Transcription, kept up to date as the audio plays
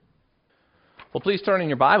Well, please turn in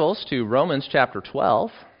your Bibles to Romans chapter 12.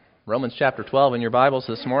 Romans chapter 12 in your Bibles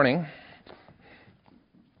this morning.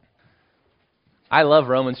 I love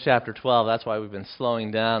Romans chapter 12. That's why we've been slowing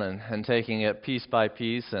down and taking it piece by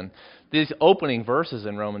piece. And these opening verses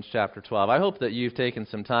in Romans chapter 12, I hope that you've taken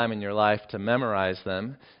some time in your life to memorize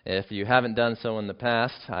them. If you haven't done so in the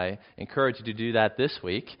past, I encourage you to do that this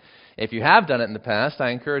week. If you have done it in the past, I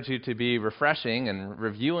encourage you to be refreshing and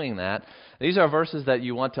reviewing that. These are verses that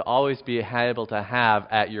you want to always be able to have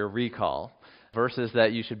at your recall. Verses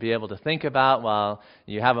that you should be able to think about while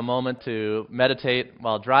you have a moment to meditate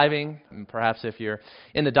while driving. And perhaps if you're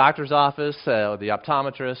in the doctor's office or the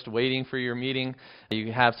optometrist waiting for your meeting,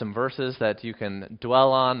 you have some verses that you can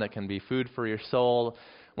dwell on that can be food for your soul.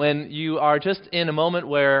 When you are just in a moment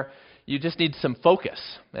where you just need some focus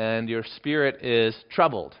and your spirit is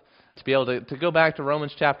troubled, to be able to go back to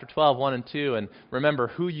Romans chapter 12, 1 and 2, and remember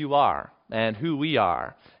who you are and who we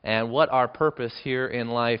are and what our purpose here in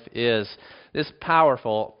life is. This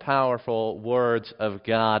powerful, powerful words of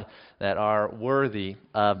God that are worthy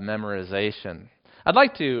of memorization. I'd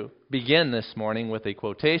like to begin this morning with a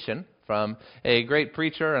quotation from a great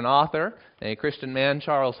preacher and author, a Christian man,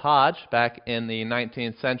 Charles Hodge, back in the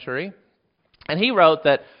 19th century. And he wrote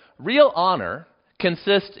that real honor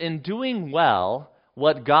consists in doing well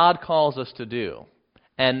what God calls us to do,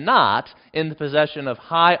 and not in the possession of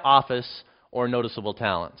high office or noticeable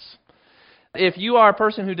talents. If you are a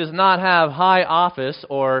person who does not have high office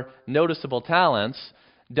or noticeable talents,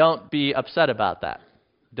 don't be upset about that.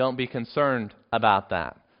 Don't be concerned about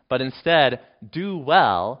that. But instead, do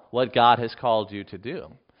well what God has called you to do.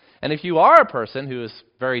 And if you are a person who is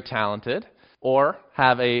very talented or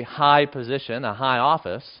have a high position, a high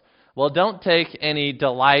office, well, don't take any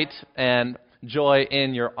delight and joy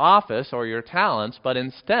in your office or your talents, but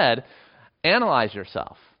instead analyze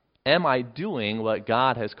yourself. Am I doing what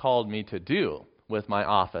God has called me to do with my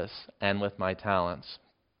office and with my talents?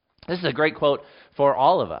 This is a great quote for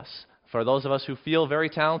all of us, for those of us who feel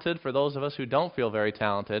very talented, for those of us who don't feel very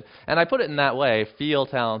talented. And I put it in that way, feel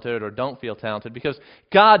talented or don't feel talented, because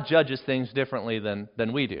God judges things differently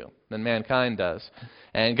than we do, than mankind does.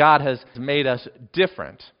 And God has made us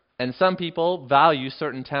different. And some people value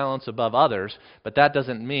certain talents above others, but that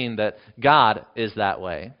doesn't mean that God is that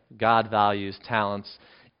way. God values talents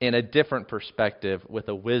in a different perspective with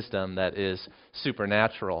a wisdom that is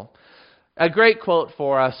supernatural. A great quote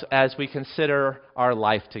for us as we consider our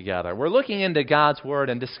life together. We're looking into God's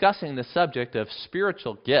Word and discussing the subject of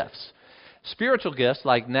spiritual gifts. Spiritual gifts,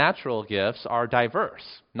 like natural gifts, are diverse.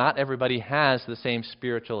 Not everybody has the same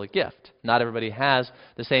spiritual gift. Not everybody has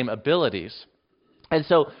the same abilities. And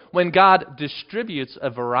so when God distributes a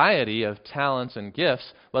variety of talents and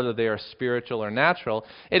gifts, whether they are spiritual or natural,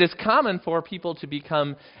 it is common for people to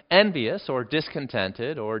become envious or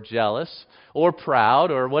discontented or jealous or proud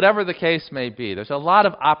or whatever the case may be. There's a lot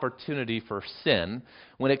of opportunity for sin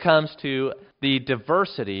when it comes to the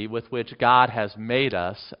diversity with which God has made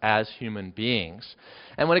us as human beings.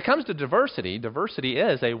 And when it comes to diversity, diversity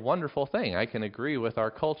is a wonderful thing. I can agree with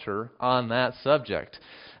our culture on that subject.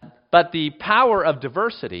 But the power of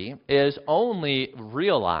diversity is only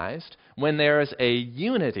realized when there is a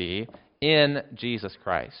unity in Jesus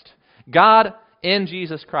Christ. God in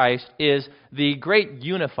Jesus Christ is the great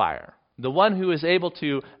unifier, the one who is able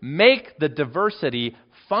to make the diversity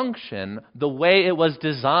function the way it was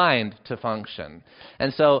designed to function.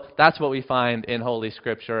 And so that's what we find in Holy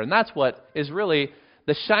Scripture, and that's what is really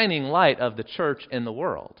the shining light of the church in the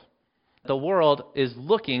world. The world is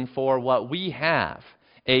looking for what we have,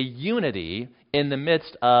 a unity in the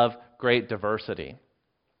midst of great diversity.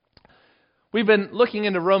 We've been looking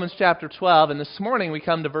into Romans chapter 12, and this morning we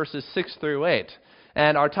come to verses 6 through 8.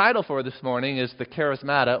 And our title for this morning is the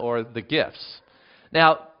charismata, or the gifts.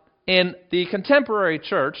 Now, in the contemporary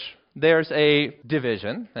church, there's a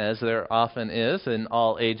division, as there often is in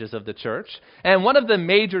all ages of the church. And one of the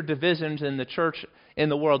major divisions in the church in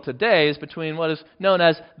the world today is between what is known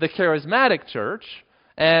as the charismatic church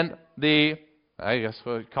and I guess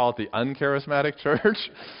we'll call it the uncharismatic church.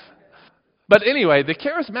 But anyway, the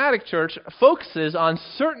charismatic church focuses on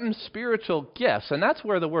certain spiritual gifts, and that's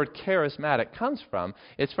where the word charismatic comes from.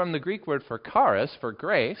 It's from the Greek word for charis, for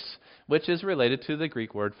grace, which is related to the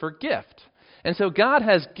Greek word for gift. And so God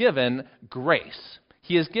has given grace.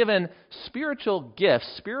 He has given spiritual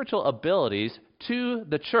gifts, spiritual abilities to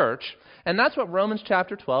the church, and that's what Romans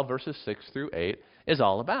chapter 12, verses 6 through 8 is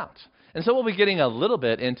all about. And so we'll be getting a little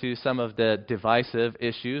bit into some of the divisive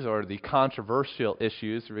issues or the controversial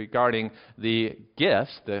issues regarding the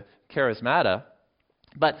gifts, the charismata.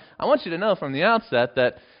 But I want you to know from the outset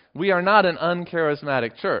that we are not an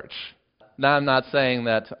uncharismatic church. Now, I'm not saying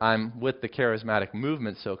that I'm with the charismatic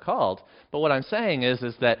movement, so-called, but what I'm saying is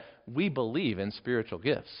that we believe in spiritual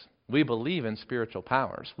gifts. We believe in spiritual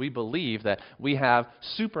powers. We believe that we have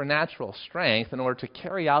supernatural strength in order to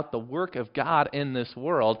carry out the work of God in this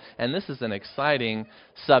world, and this is an exciting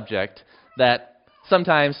subject that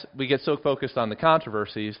sometimes we get so focused on the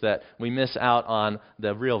controversies that we miss out on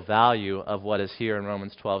the real value of what is here in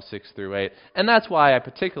Romans 12, 6 through 8. And that's why I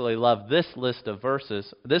particularly love this list of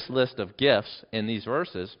verses, this list of gifts in these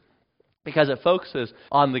verses, because it focuses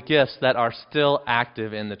on the gifts that are still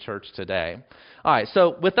active in the church today. All right,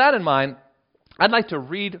 so with that in mind, I'd like to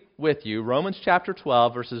read with you Romans chapter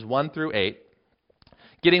 12, verses 1 through 8,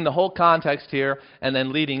 getting the whole context here, and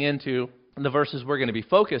then leading into the verses we're going to be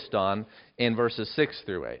focused on in verses 6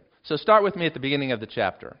 through 8. So start with me at the beginning of the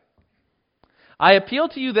chapter. I appeal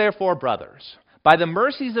to you, therefore, brothers, by the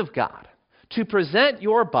mercies of God, to present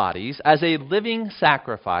your bodies as a living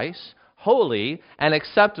sacrifice, holy and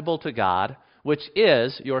acceptable to God, which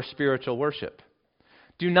is your spiritual worship.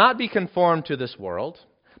 Do not be conformed to this world,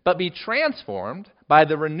 but be transformed by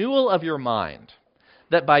the renewal of your mind,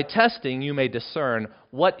 that by testing you may discern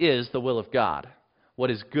what is the will of God, what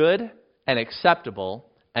is good and acceptable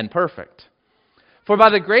and perfect. For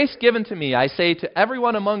by the grace given to me, I say to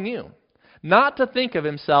everyone among you, not to think of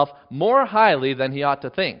himself more highly than he ought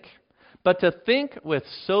to think, but to think with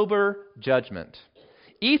sober judgment,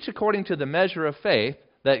 each according to the measure of faith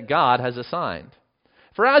that God has assigned.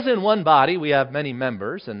 For as in one body we have many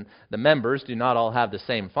members, and the members do not all have the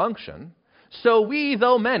same function, so we,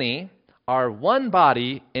 though many, are one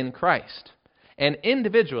body in Christ, and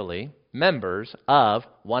individually members of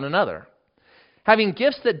one another. Having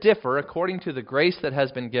gifts that differ according to the grace that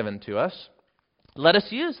has been given to us, let us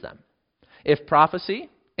use them. If prophecy,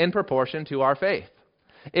 in proportion to our faith.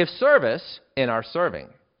 If service, in our serving.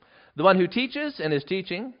 The one who teaches, in his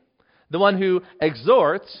teaching. The one who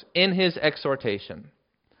exhorts, in his exhortation.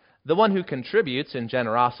 The one who contributes, in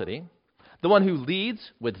generosity. The one who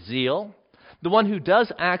leads, with zeal. The one who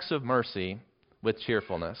does acts of mercy, with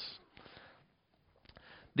cheerfulness.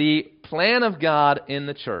 The plan of God in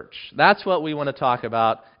the church. That's what we want to talk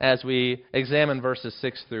about as we examine verses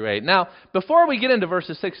 6 through 8. Now, before we get into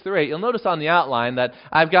verses 6 through 8, you'll notice on the outline that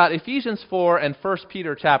I've got Ephesians 4 and 1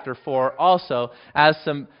 Peter chapter 4 also as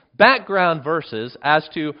some background verses as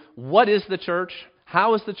to what is the church,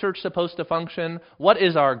 how is the church supposed to function, what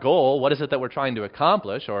is our goal, what is it that we're trying to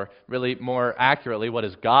accomplish, or really more accurately, what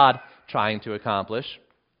is God trying to accomplish,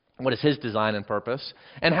 what is His design and purpose,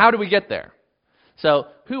 and how do we get there? So,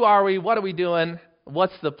 who are we? What are we doing?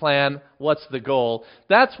 What's the plan? What's the goal?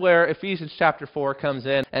 That's where Ephesians chapter 4 comes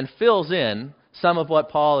in and fills in some of what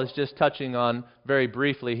Paul is just touching on very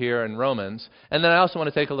briefly here in Romans. And then I also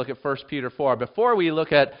want to take a look at 1 Peter 4 before we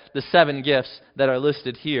look at the 7 gifts that are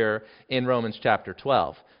listed here in Romans chapter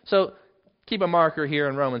 12. So, keep a marker here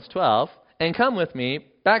in Romans 12 and come with me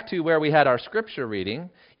back to where we had our scripture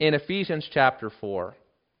reading in Ephesians chapter 4.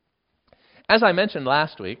 As I mentioned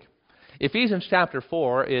last week, Ephesians chapter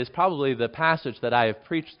 4 is probably the passage that I have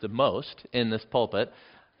preached the most in this pulpit,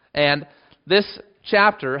 and this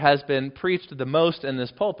chapter has been preached the most in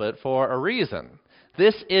this pulpit for a reason.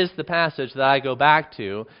 This is the passage that I go back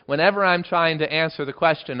to whenever I'm trying to answer the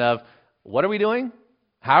question of, what are we doing?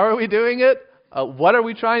 How are we doing it? What are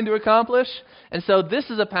we trying to accomplish? And so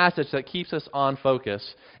this is a passage that keeps us on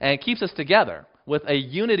focus and keeps us together with a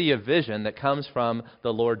unity of vision that comes from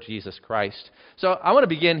the Lord Jesus Christ. So I want to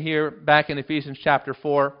begin here back in Ephesians chapter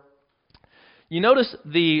 4. You notice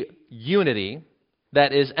the unity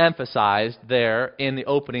that is emphasized there in the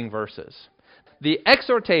opening verses. The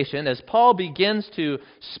exhortation, as Paul begins to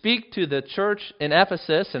speak to the church in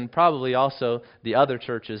Ephesus and probably also the other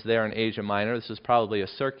churches there in Asia Minor, this is probably a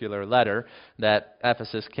circular letter that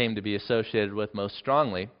Ephesus came to be associated with most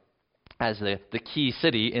strongly as the key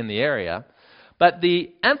city in the area. But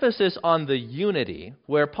the emphasis on the unity,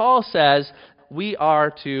 where Paul says we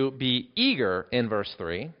are to be eager in verse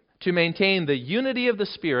 3, to maintain the unity of the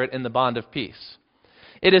Spirit in the bond of peace.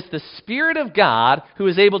 It is the Spirit of God who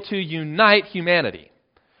is able to unite humanity.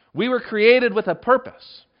 We were created with a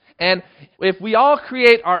purpose. And if we all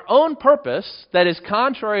create our own purpose that is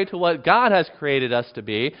contrary to what God has created us to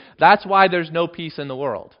be, that's why there's no peace in the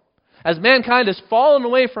world. As mankind has fallen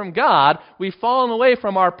away from God, we've fallen away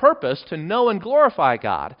from our purpose to know and glorify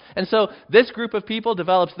God. And so this group of people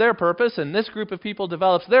develops their purpose, and this group of people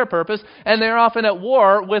develops their purpose, and they're often at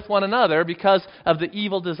war with one another because of the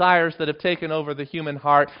evil desires that have taken over the human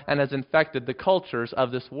heart and has infected the cultures of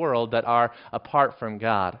this world that are apart from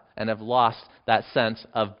God and have lost that sense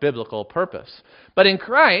of biblical purpose. But in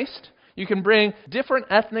Christ, You can bring different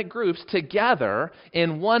ethnic groups together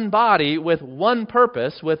in one body with one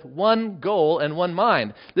purpose, with one goal and one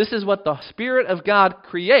mind. This is what the Spirit of God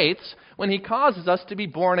creates when He causes us to be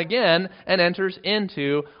born again and enters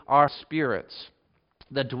into our spirits.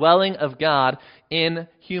 The dwelling of God in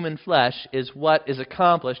human flesh is what is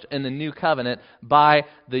accomplished in the new covenant by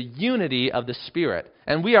the unity of the Spirit.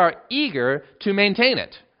 And we are eager to maintain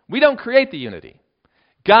it. We don't create the unity.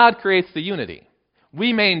 God creates the unity.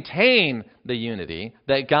 We maintain the unity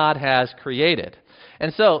that God has created.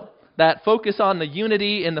 And so, that focus on the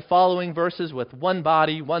unity in the following verses with one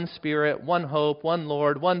body, one Spirit, one hope, one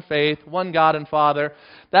Lord, one faith, one God and Father,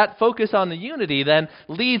 that focus on the unity then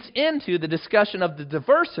leads into the discussion of the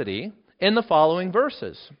diversity in the following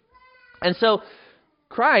verses. And so,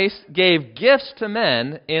 Christ gave gifts to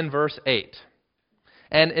men in verse 8.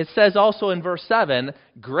 And it says also in verse 7,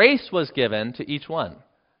 grace was given to each one.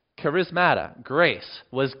 Charismata, grace,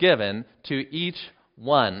 was given to each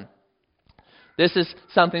one. This is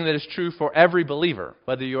something that is true for every believer,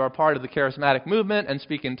 whether you are a part of the charismatic movement and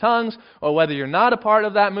speak in tongues, or whether you're not a part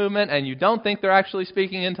of that movement and you don't think they're actually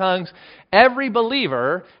speaking in tongues. Every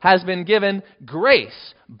believer has been given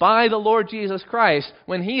grace by the Lord Jesus Christ.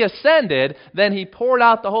 When He ascended, then He poured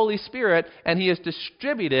out the Holy Spirit and He has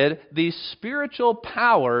distributed these spiritual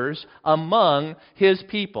powers among His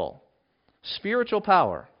people. Spiritual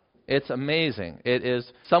power. It's amazing. It is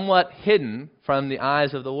somewhat hidden from the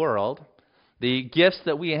eyes of the world. The gifts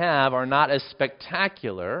that we have are not as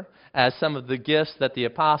spectacular as some of the gifts that the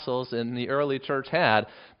apostles in the early church had.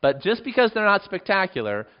 But just because they're not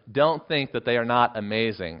spectacular, don't think that they are not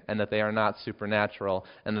amazing and that they are not supernatural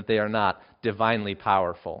and that they are not divinely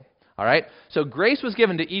powerful. All right? So grace was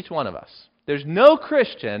given to each one of us. There's no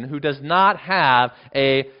Christian who does not have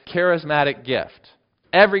a charismatic gift.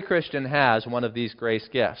 Every Christian has one of these grace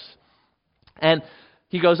gifts. And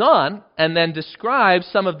he goes on and then describes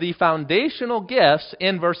some of the foundational gifts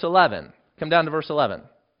in verse 11. Come down to verse 11.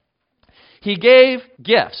 He gave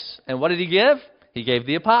gifts. And what did He give? He gave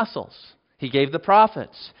the apostles. He gave the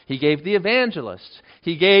prophets. He gave the evangelists.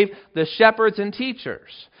 He gave the shepherds and teachers.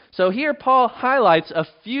 So here Paul highlights a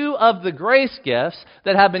few of the grace gifts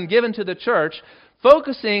that have been given to the church,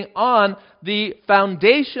 focusing on the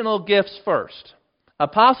foundational gifts first.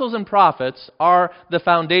 Apostles and prophets are the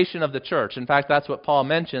foundation of the church. In fact, that's what Paul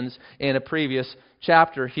mentions in a previous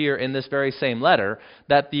chapter here in this very same letter,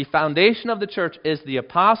 that the foundation of the church is the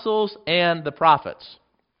apostles and the prophets.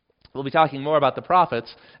 We'll be talking more about the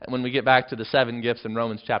prophets when we get back to the 7 gifts in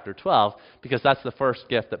Romans chapter 12, because that's the first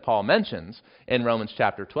gift that Paul mentions in Romans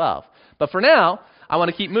chapter 12. But for now, I want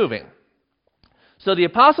to keep moving. So the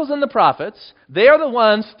apostles and the prophets, they are the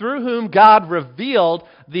ones through whom God revealed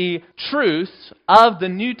the truths of the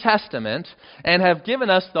New Testament and have given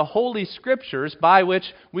us the Holy Scriptures by which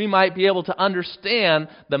we might be able to understand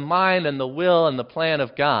the mind and the will and the plan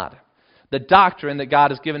of God. The doctrine that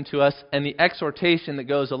God has given to us and the exhortation that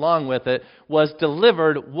goes along with it was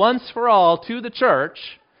delivered once for all to the church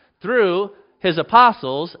through His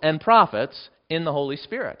apostles and prophets in the Holy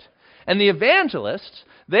Spirit. And the evangelists,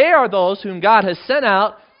 they are those whom God has sent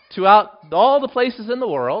out throughout all the places in the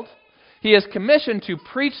world. He has commissioned to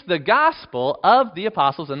preach the gospel of the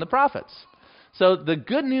apostles and the prophets. So the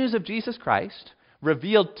good news of Jesus Christ,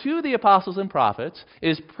 revealed to the apostles and prophets,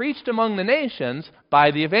 is preached among the nations by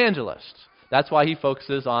the evangelists. That's why he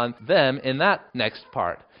focuses on them in that next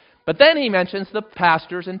part. But then he mentions the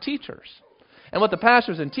pastors and teachers. And what the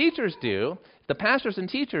pastors and teachers do, the pastors and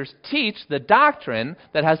teachers teach the doctrine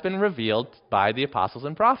that has been revealed by the apostles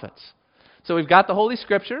and prophets. So we've got the Holy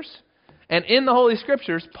Scriptures, and in the Holy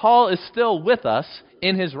Scriptures, Paul is still with us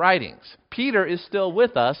in his writings. Peter is still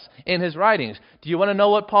with us in his writings. Do you want to know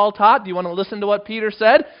what Paul taught? Do you want to listen to what Peter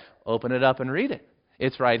said? Open it up and read it.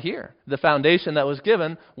 It's right here. The foundation that was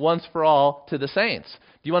given once for all to the saints.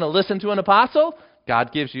 Do you want to listen to an apostle?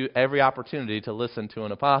 God gives you every opportunity to listen to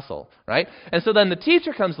an apostle, right? And so then the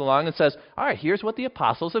teacher comes along and says, all right, here's what the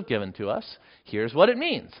apostles have given to us. Here's what it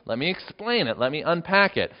means. Let me explain it. Let me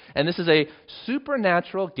unpack it. And this is a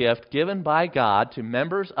supernatural gift given by God to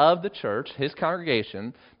members of the church, His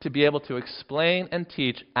congregation, to be able to explain and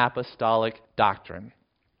teach apostolic doctrine.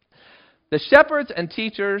 The shepherds and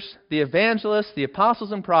teachers, the evangelists, the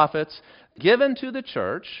apostles and prophets, given to the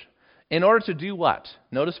church in order to do what?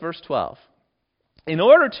 Notice verse 12. In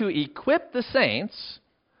order to equip the saints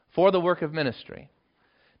for the work of ministry.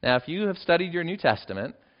 Now, if you have studied your New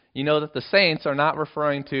Testament, you know that the saints are not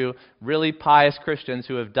referring to really pious Christians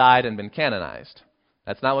who have died and been canonized.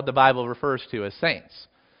 That's not what the Bible refers to as saints.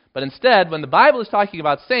 But instead, when the Bible is talking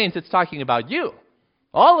about saints, it's talking about you,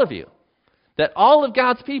 all of you. That all of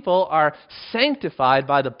God's people are sanctified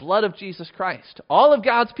by the blood of Jesus Christ. All of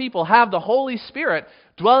God's people have the Holy Spirit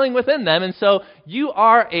dwelling within them, and so you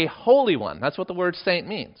are a holy one. That's what the word saint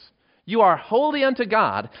means. You are holy unto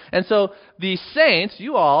God. And so the saints,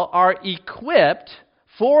 you all, are equipped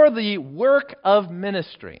for the work of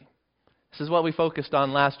ministry. This is what we focused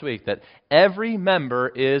on last week, that every member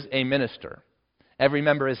is a minister. Every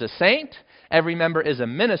member is a saint. Every member is a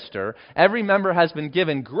minister. Every member has been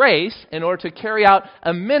given grace in order to carry out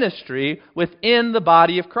a ministry within the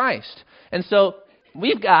body of Christ. And so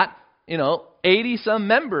we've got, 80-some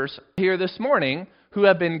members here this morning who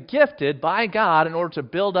have been gifted by God in order to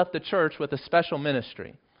build up the church with a special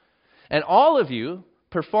ministry. And all of you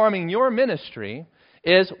performing your ministry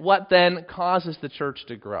is what then causes the church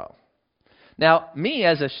to grow. Now, me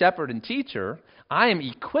as a shepherd and teacher, I am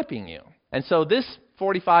equipping you. And so this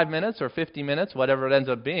 45 minutes or 50 minutes, whatever it ends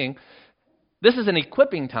up being, this is an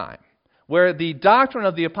equipping time where the doctrine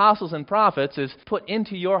of the apostles and prophets is put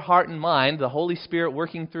into your heart and mind, the Holy Spirit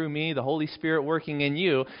working through me, the Holy Spirit working in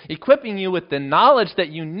you, equipping you with the knowledge that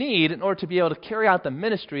you need in order to be able to carry out the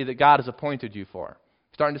ministry that God has appointed you for.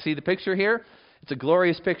 Starting to see the picture here? It's a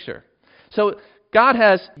glorious picture. So God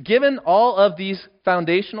has given all of these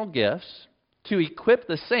foundational gifts to equip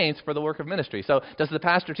the saints for the work of ministry. So does the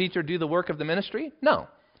pastor teacher do the work of the ministry? No.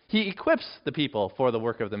 He equips the people for the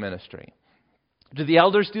work of the ministry. Do the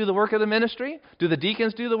elders do the work of the ministry? Do the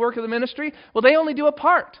deacons do the work of the ministry? Well, they only do a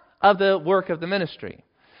part of the work of the ministry.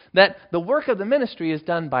 That the work of the ministry is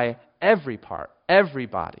done by every part,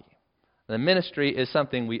 everybody. The ministry is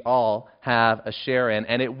something we all have a share in,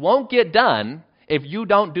 and it won't get done if you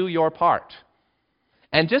don't do your part.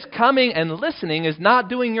 And just coming and listening is not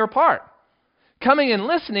doing your part. Coming and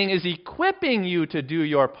listening is equipping you to do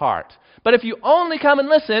your part. But if you only come and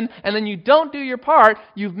listen and then you don't do your part,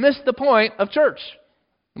 you've missed the point of church.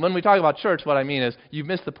 And when we talk about church, what I mean is you've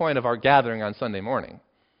missed the point of our gathering on Sunday morning,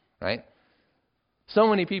 right? So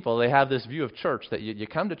many people, they have this view of church that you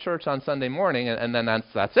come to church on Sunday morning and then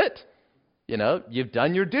that's it. You've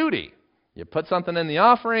done your duty. You put something in the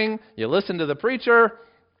offering, you listen to the preacher,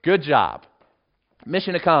 good job.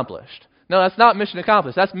 Mission accomplished. No, that's not mission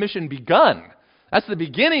accomplished. That's mission begun. That's the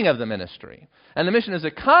beginning of the ministry. And the mission is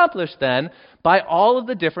accomplished then by all of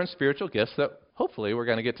the different spiritual gifts that hopefully we're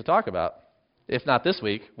going to get to talk about. If not this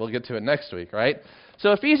week, we'll get to it next week, right?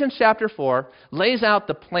 So Ephesians chapter 4 lays out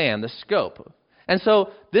the plan, the scope. And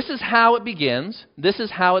so this is how it begins. This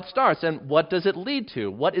is how it starts. And what does it lead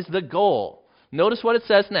to? What is the goal? Notice what it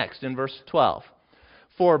says next in verse 12.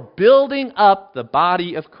 For building up the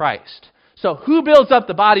body of Christ. So who builds up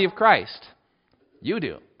the body of Christ? You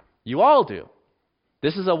do. You all do.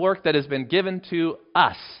 This is a work that has been given to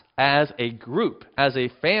us as a group, as a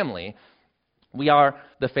family. We are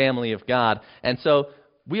the family of God. And so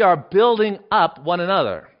we are building up one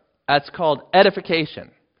another. That's called edification.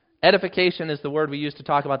 Edification is the word we use to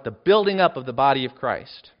talk about the building up of the body of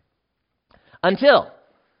Christ. Until.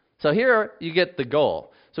 So here you get the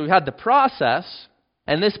goal. So we had the process,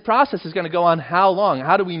 and this process is going to go on how long?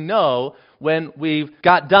 How do we know when we've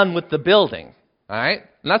got done with the building? All right?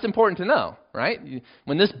 And that's important to know, right?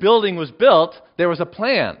 When this building was built, there was a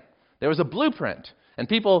plan. There was a blueprint. And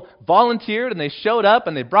people volunteered, and they showed up,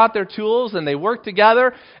 and they brought their tools, and they worked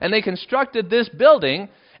together, and they constructed this building.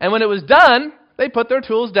 And when it was done, they put their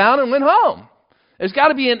tools down and went home. There's got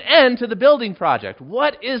to be an end to the building project.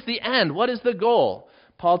 What is the end? What is the goal?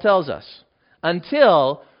 Paul tells us,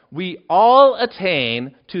 until we all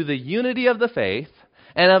attain to the unity of the faith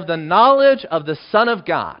and of the knowledge of the Son of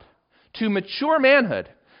God, to mature manhood,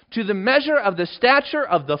 to the measure of the stature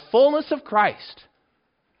of the fullness of Christ.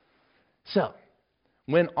 So,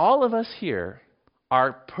 when all of us here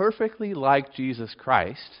are perfectly like Jesus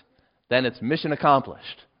Christ, then it's mission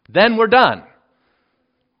accomplished. Then we're done.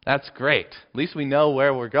 That's great. At least we know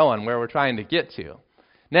where we're going, where we're trying to get to.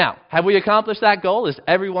 Now, have we accomplished that goal? Is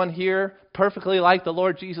everyone here perfectly like the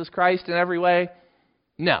Lord Jesus Christ in every way?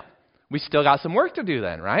 No. We still got some work to do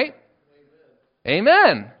then, right?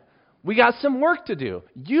 Amen. We got some work to do.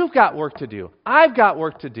 You've got work to do. I've got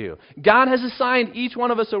work to do. God has assigned each one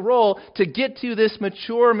of us a role to get to this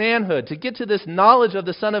mature manhood, to get to this knowledge of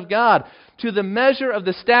the Son of God, to the measure of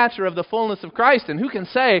the stature of the fullness of Christ. And who can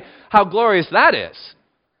say how glorious that is?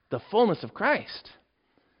 The fullness of Christ.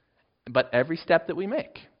 But every step that we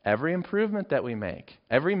make, every improvement that we make,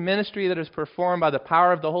 every ministry that is performed by the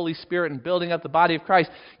power of the Holy Spirit in building up the body of Christ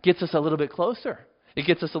gets us a little bit closer. It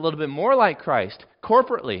gets us a little bit more like Christ,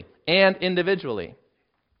 corporately and individually.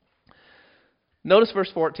 Notice verse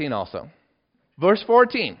 14 also. Verse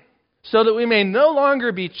 14. so that we may no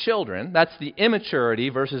longer be children. That's the immaturity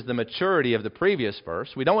versus the maturity of the previous verse.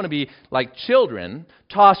 We don't want to be like children,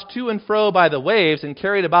 tossed to and fro by the waves and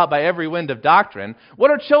carried about by every wind of doctrine. What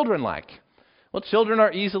are children like? Well, children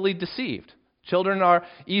are easily deceived. Children are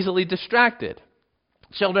easily distracted.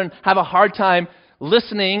 Children have a hard time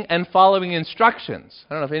listening and following instructions.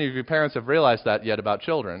 I don't know if any of your parents have realized that yet about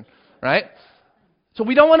children, right? So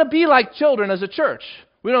we don't want to be like children as a church.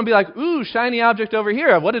 We don't be like, ooh, shiny object over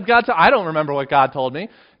here. What did God tell? I don't remember what God told me.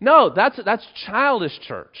 No, that's childish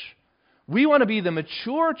church. We want to be the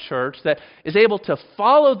mature church that is able to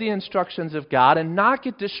follow the instructions of God and not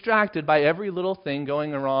get distracted by every little thing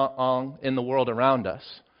going wrong in the world around us.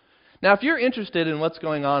 Now, if you're interested in what's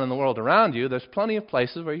going on in the world around you, there's plenty of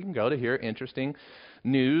places where you can go to hear interesting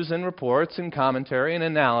news and reports and commentary and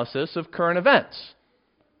analysis of current events.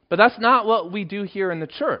 But that's not what we do here in the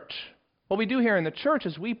church. What we do here in the church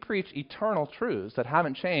is we preach eternal truths that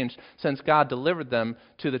haven't changed since God delivered them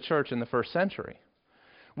to the church in the first century.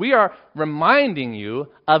 We are reminding you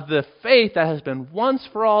of the faith that has been once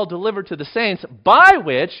for all delivered to the saints, by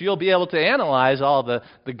which you'll be able to analyze all the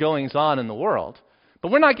goings-on in the world.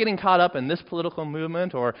 But we're not getting caught up in this political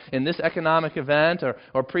movement or in this economic event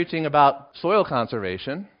or preaching about soil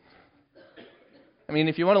conservation. I mean,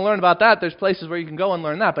 if you want to learn about that, there's places where you can go and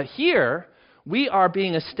learn that. But here, we are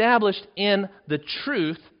being established in the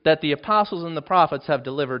truth that the apostles and the prophets have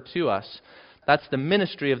delivered to us. That's the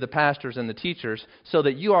ministry of the pastors and the teachers, so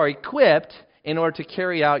that you are equipped in order to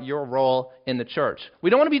carry out your role in the church. We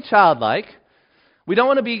don't want to be childlike. We don't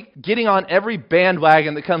want to be getting on every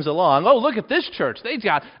bandwagon that comes along. Oh, look at this church. They've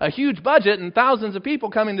got a huge budget and thousands of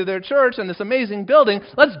people coming to their church and this amazing building.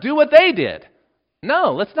 Let's do what they did.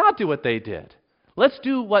 No, let's not do what they did. Let's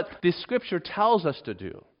do what the Scripture tells us to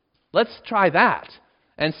do. Let's try that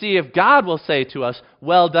and see if God will say to us,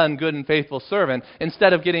 well done, good and faithful servant,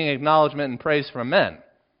 instead of getting acknowledgement and praise from men.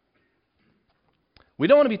 We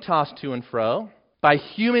don't want to be tossed to and fro by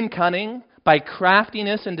human cunning, by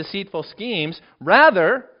craftiness and deceitful schemes.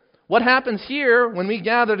 Rather, what happens here when we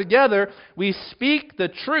gather together, we speak the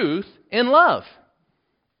truth in love.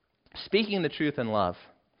 Speaking the truth in love.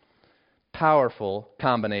 Powerful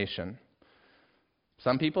combination.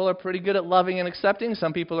 Some people are pretty good at loving and accepting.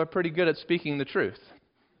 Some people are pretty good at speaking the truth.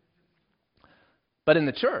 But in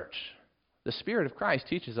the church, the Spirit of Christ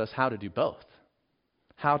teaches us how to do both.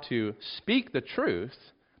 How to speak the truth,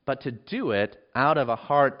 but to do it out of a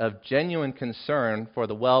heart of genuine concern for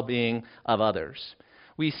the well-being of others.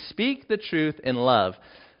 We speak the truth in love.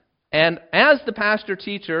 And as the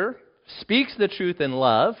pastor-teacher speaks the truth in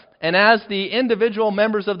love, and as the individual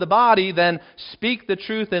members of the body then speak the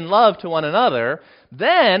truth in love to one another,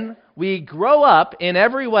 then we grow up in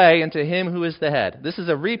every way into Him who is the head. This is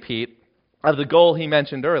a repeat of the goal he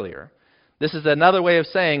mentioned earlier. This is another way of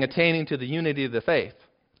saying attaining to the unity of the faith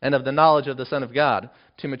and of the knowledge of the Son of God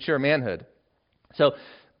to mature manhood. So,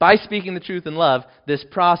 by speaking the truth in love, this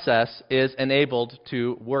process is enabled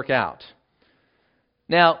to work out.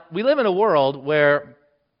 Now, we live in a world where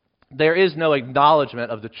there is no acknowledgement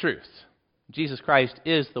of the truth. Jesus Christ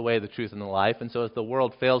is the way, the truth, and the life, and so as the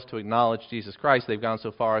world fails to acknowledge Jesus Christ, they've gone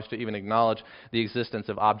so far as to even acknowledge the existence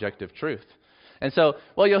of objective truth. And so,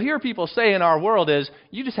 what you'll hear people say in our world is,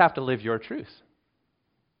 you just have to live your truth.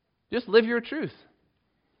 Just live your truth.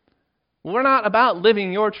 We're not about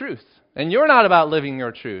living your truth, and you're not about living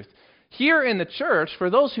your truth. Here in the church, for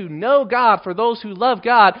those who know God, for those who love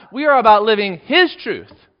God, we are about living His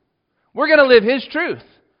truth. We're going to live His truth.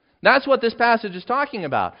 That's what this passage is talking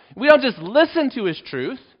about. We don't just listen to His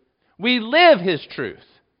truth, we live His truth.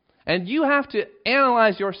 And you have to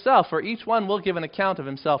analyze yourself, for each one will give an account of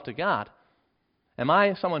himself to God. Am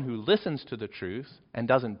I someone who listens to the truth and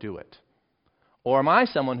doesn't do it? Or am I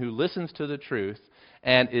someone who listens to the truth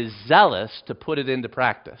and is zealous to put it into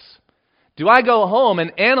practice? Do I go home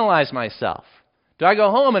and analyze myself? Do I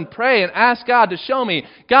go home and pray and ask God to show me,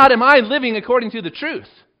 God, am I living according to the truth?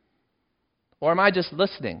 Or am I just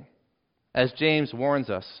listening? As James warns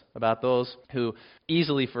us about those who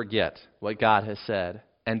easily forget what God has said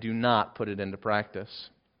and do not put it into practice.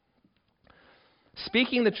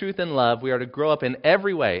 Speaking the truth in love, we are to grow up in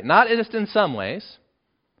every way, not just in some ways.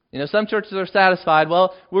 You know, some churches are satisfied,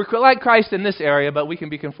 well, we're like Christ in this area, but we can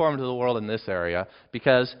be conformed to the world in this area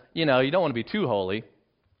because, you know, you don't want to be too holy.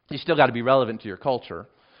 You still got to be relevant to your culture.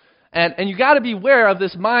 And you got to be aware of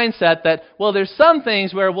this mindset that, well, there's some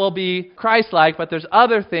things where we'll be Christ-like, but there's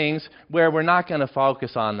other things where we're not going to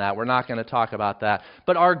focus on that. We're not going to talk about that.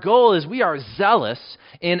 But our goal is we are zealous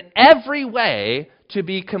in every way to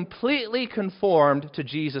be completely conformed to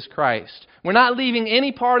Jesus Christ. We're not leaving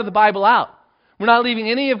any part of the Bible out. We're not leaving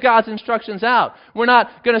any of God's instructions out. We're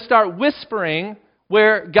not going to start whispering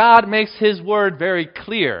where God makes His word very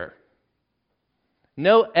clear.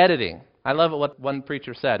 No editing. I love what one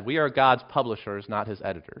preacher said. We are God's publishers, not His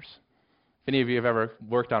editors. If any of you have ever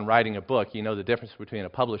worked on writing a book, you know the difference between a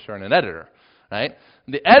publisher and an editor, right?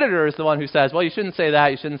 The editor is the one who says, well, you shouldn't say that,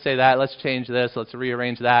 you shouldn't say that, let's change this, let's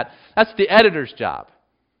rearrange that. That's the editor's job.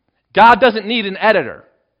 God doesn't need an editor.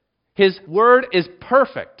 His word is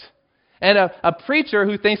perfect. And a preacher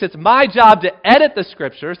who thinks it's my job to edit the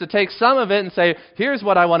Scriptures, to take some of it and say, here's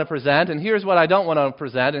what I want to present, and here's what I don't want to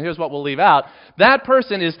present, and here's what we'll leave out, that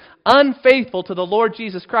person is unfaithful to the Lord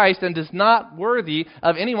Jesus Christ and is not worthy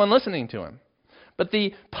of anyone listening to him. But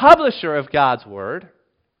the publisher of God's Word,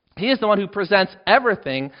 he is the one who presents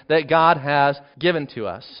everything that God has given to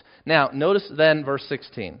us. Now, notice then verse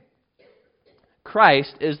 16.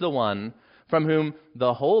 Christ is the one from whom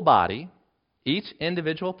the whole body, each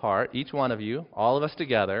individual part, each one of you, all of us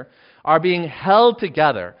together, are being held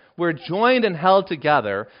together. We're joined and held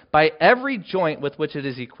together by every joint with which it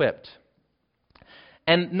is equipped.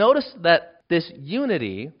 And notice that this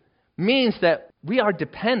unity means that we are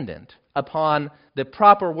dependent upon the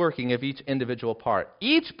proper working of each individual part.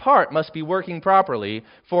 Each part must be working properly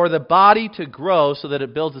for the body to grow so that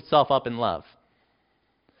it builds itself up in love.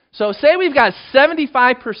 So say we've got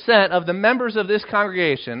 75% of the members of this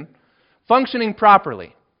congregation functioning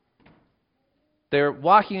properly. They're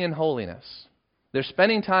walking in holiness. They're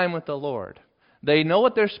spending time with the Lord. They know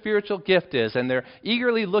what their spiritual gift is, and they're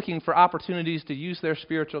eagerly looking for opportunities to use their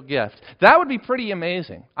spiritual gift. That would be pretty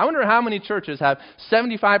amazing. I wonder how many churches have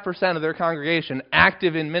 75% of their congregation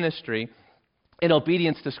active in ministry in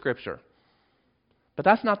obedience to Scripture. But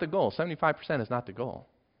that's not the goal. 75% is not the goal.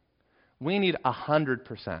 We need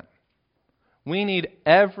 100%. We need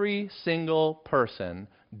every single person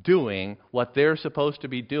doing what they're supposed to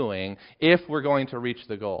be doing if we're going to reach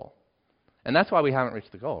the goal. And that's why we haven't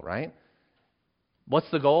reached the goal, right? What's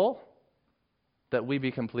the goal? That we be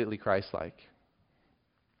completely Christ-like.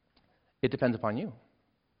 It depends upon you.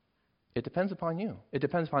 It depends upon you. It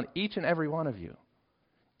depends upon each and every one of you.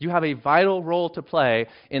 You have a vital role to play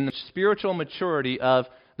in the spiritual maturity of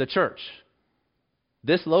the church.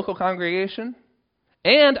 This local congregation,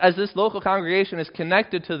 and as this local congregation is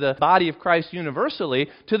connected to the body of Christ universally,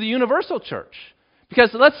 to the universal church. Because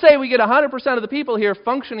let's say we get 100% of the people here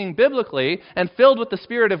functioning biblically and filled with the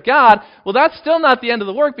Spirit of God, well, that's still not the end of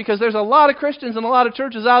the work, because there's a lot of Christians and a lot of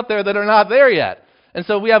churches out there that are not there yet. And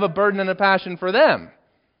so we have a burden and a passion for them.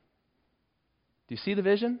 Do you see the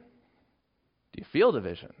vision? Do you feel the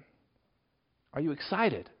vision? Are you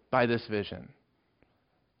excited by this vision?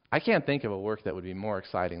 I can't think of a work that would be more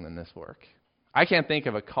exciting than this work. I can't think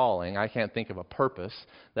of a calling, I can't think of a purpose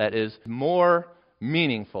that is more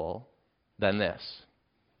meaningful than this.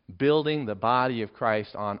 Building the body of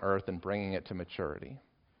Christ on earth and bringing it to maturity.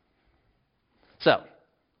 So,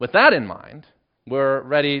 with that in mind, we're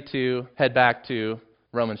ready to head back to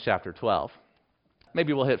Romans chapter 12.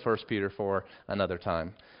 Maybe we'll hit 1 Peter for another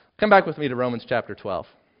time. Come back with me to Romans chapter 12.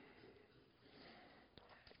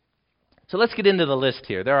 So let's get into the list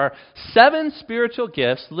here. There are 7 spiritual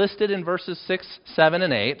gifts listed in verses 6, 7,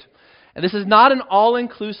 and 8. And this is not an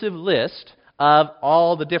all-inclusive list of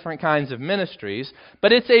all the different kinds of ministries,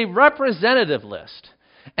 but it's a representative list.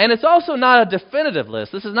 And it's also not a definitive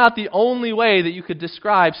list. This is not the only way that you could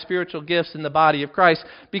describe spiritual gifts in the body of Christ,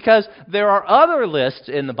 because there are other lists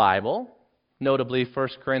in the Bible, notably 1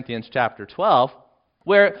 Corinthians chapter 12,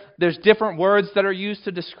 where there's different words that are used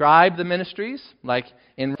to describe the ministries. Like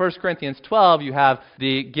in 1 Corinthians 12, you have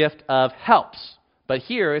the gift of helps. But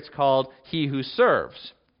here it's called he who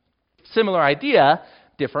serves. Similar idea,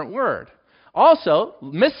 different word. Also,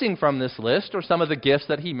 missing from this list are some of the gifts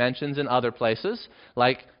that he mentions in other places,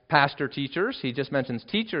 like pastor teachers. He just mentions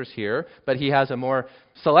teachers here, but he has a more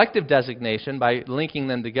selective designation by linking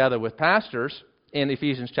them together with pastors in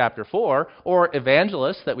Ephesians chapter 4, or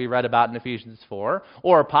evangelists that we read about in Ephesians 4,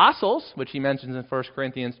 or apostles, which he mentions in 1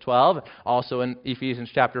 Corinthians 12, also in Ephesians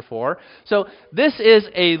chapter 4. So this is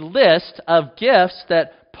a list of gifts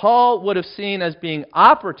that Paul would have seen as being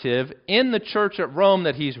operative in the church at Rome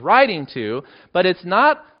that he's writing to, but it's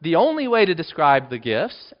not the only way to describe the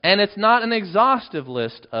gifts, and it's not an exhaustive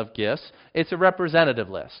list of gifts. It's a representative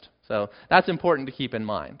list. So that's important to keep in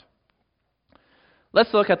mind.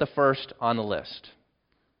 Let's look at the first on the list.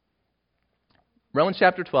 Romans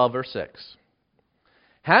chapter 12, verse 6.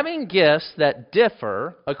 Having gifts that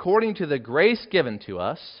differ according to the grace given to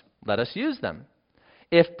us, let us use them.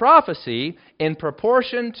 If prophecy, in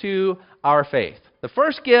proportion to our faith. The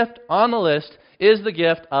first gift on the list is the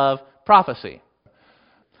gift of prophecy.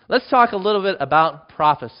 Let's talk a little bit about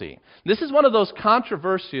prophecy. This is one of those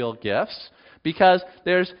controversial gifts because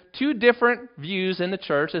there's two different views in the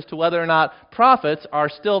church as to whether or not prophets are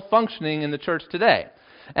still functioning in the church today.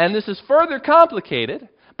 And this is further complicated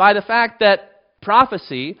by the fact that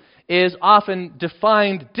prophecy is often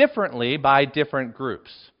defined differently by different groups.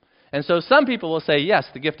 And so some people will say, yes,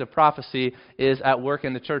 the gift of prophecy is at work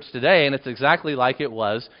in the church today, and it's exactly like it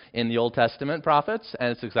was in the Old Testament prophets, and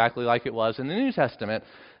it's exactly like it was in the New Testament,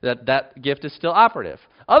 that gift is still operative.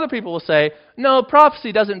 Other people will say, no,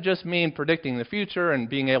 prophecy doesn't just mean predicting the future and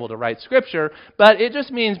being able to write Scripture, but it just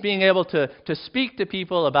means being able to speak to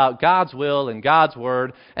people about God's will and God's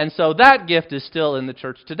Word, and so that gift is still in the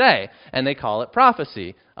church today, and they call it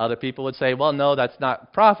prophecy. Other people would say, well, no, that's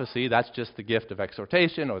not prophecy, that's just the gift of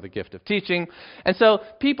exhortation or the gift of teaching. And so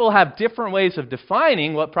people have different ways of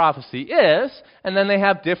defining what prophecy is, and then they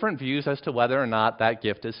have different views as to whether or not that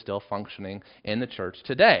gift is still functioning in the church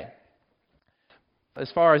today. As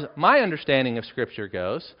far as my understanding of Scripture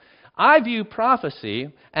goes, I view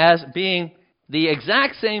prophecy as being the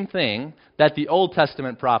exact same thing that the Old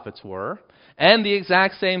Testament prophets were, and the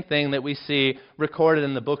exact same thing that we see recorded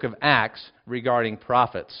in the book of Acts regarding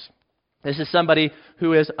prophets. This is somebody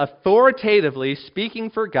who is authoritatively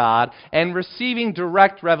speaking for God and receiving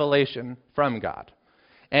direct revelation from God.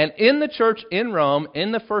 And in the church in Rome,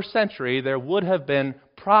 in the first century, there would have been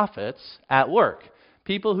prophets at work.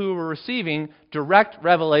 People who were receiving direct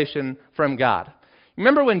revelation from God.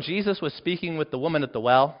 Remember when Jesus was speaking with the woman at the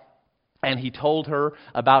well, and he told her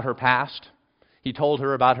about her past? He told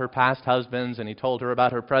her about her past husbands, and he told her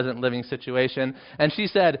about her present living situation. And she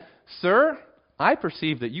said, "Sir, I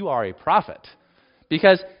perceive that you are a prophet."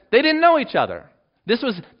 Because they didn't know each other. This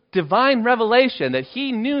was divine revelation, that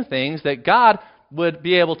he knew things that God would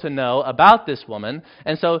be able to know about this woman.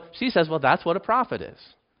 And so she says, well, that's what a prophet is.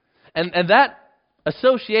 And that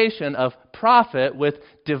association of prophet with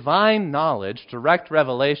divine knowledge, direct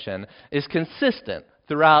revelation, is consistent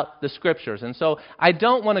throughout the Scriptures. And so I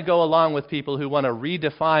don't want to go along with people who want to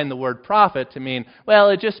redefine the word prophet to mean, well,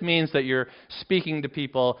 it just means that you're speaking to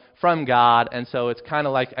people from God, and so it's kind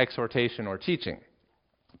of like exhortation or teaching.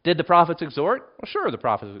 Did the prophets exhort? Well, sure, the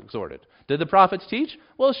prophets exhorted. Did the prophets teach?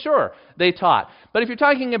 Well, sure, they taught. But if you're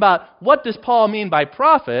talking about what does Paul mean by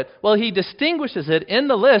prophet, well, he distinguishes it in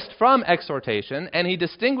the list from exhortation, and he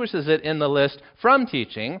distinguishes it in the list from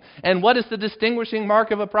teaching. And what is the distinguishing mark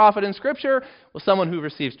of a prophet in Scripture? Well, someone who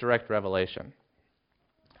receives direct revelation.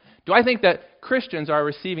 Do I think that Christians are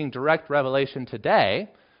receiving direct revelation today?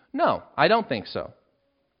 No, I don't think so.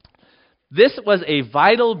 This was a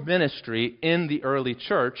vital ministry in the early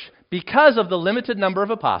church because of the limited number of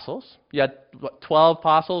apostles. You had 12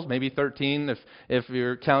 apostles, maybe 13 if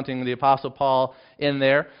you're counting the Apostle Paul in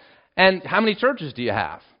there. And how many churches do you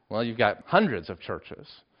have? Well, you've got hundreds of churches.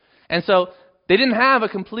 And so they didn't have a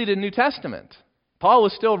completed New Testament. Paul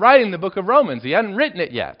was still writing the book of Romans. He hadn't written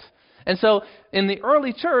it yet. And so in the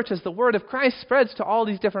early church, as the word of Christ spreads to all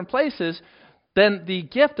these different places, then the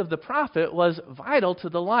gift of the prophet was vital to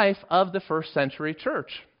the life of the first century church.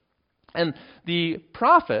 And the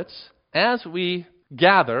prophets, as we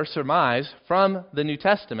gather, surmise from the New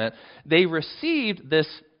Testament, they received this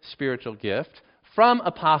spiritual gift from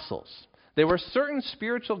apostles. There were certain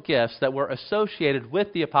spiritual gifts that were associated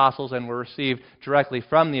with the apostles and were received directly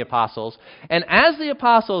from the apostles. And as the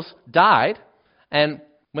apostles died and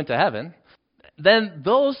went to heaven, then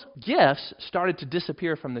those gifts started to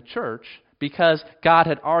disappear from the church, because God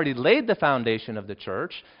had already laid the foundation of the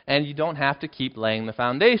church, and you don't have to keep laying the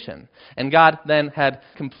foundation. And God then had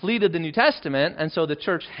completed the New Testament, and so the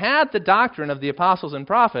church had the doctrine of the apostles and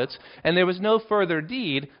prophets, and there was no further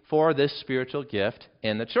need for this spiritual gift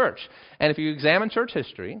in the church. And if you examine church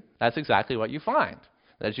history, that's exactly what you find.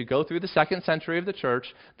 As you go through the second century of the church,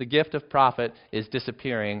 the gift of prophet is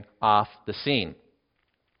disappearing off the scene.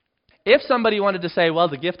 If somebody wanted to say, well,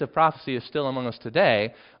 the gift of prophecy is still among us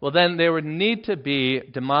today, well, then there would need to be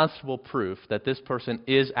demonstrable proof that this person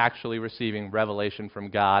is actually receiving revelation from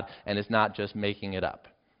God and is not just making it up.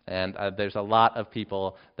 And there's a lot of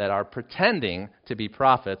people that are pretending to be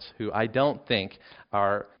prophets who I don't think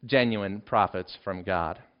are genuine prophets from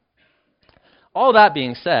God. All that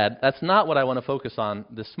being said, that's not what I want to focus on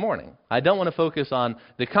this morning. I don't want to focus on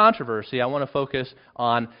the controversy. I want to focus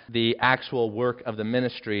on the actual work of the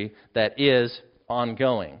ministry that is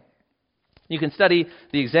ongoing. You can study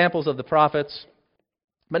the examples of the prophets,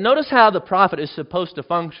 but notice how the prophet is supposed to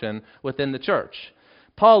function within the church.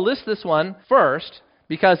 Paul lists this one first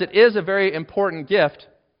because it is a very important gift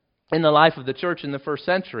in the life of the church in the first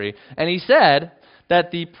century. And he said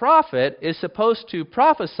that the prophet is supposed to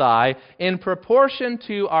prophesy in proportion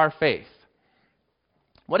to our faith.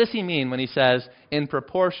 What does he mean when he says, in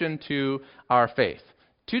proportion to our faith?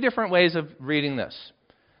 Two different ways of reading this.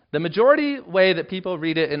 The majority way that people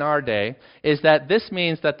read it in our day is that this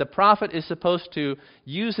means that the prophet is supposed to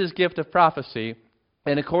use his gift of prophecy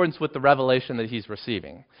in accordance with the revelation that he's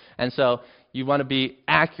receiving. And so you want to be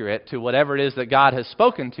accurate to whatever it is that God has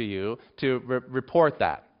spoken to you to report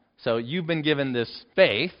that. So you've been given this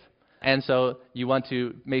faith, and so you want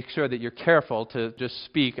to make sure that you're careful to just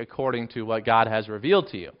speak according to what God has revealed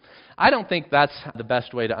to you. I don't think that's the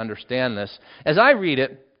best way to understand this. As I read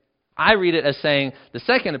it as saying the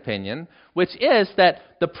second opinion, which is that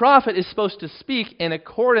the prophet is supposed to speak in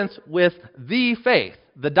accordance with the faith,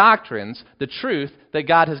 the doctrines, the truth that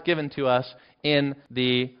God has given to us in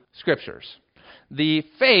the Scriptures. The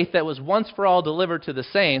faith that was once for all delivered to the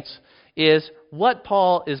saints is what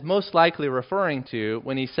Paul is most likely referring to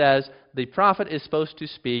when he says the prophet is supposed to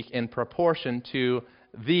speak in proportion to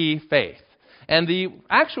the faith. And the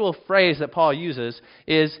actual phrase that Paul uses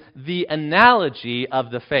is the analogy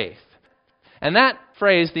of the faith. And that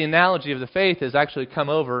phrase, the analogy of the faith, has actually come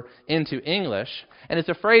over into English. And it's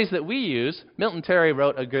a phrase that we use. Milton Terry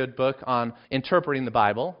wrote a good book on interpreting the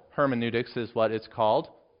Bible. Hermeneutics is what it's called,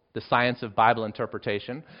 the science of Bible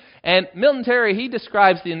interpretation. And Milton Terry, he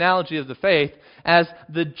describes the analogy of the faith as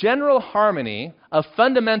the general harmony of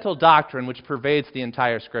fundamental doctrine which pervades the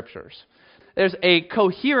entire Scriptures. There's a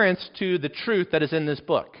coherence to the truth that is in this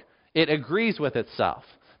book. It agrees with itself.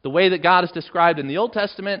 The way that God is described in the Old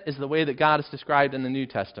Testament is the way that God is described in the New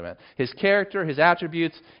Testament. His character, His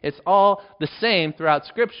attributes, it's all the same throughout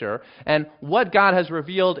Scripture. And what God has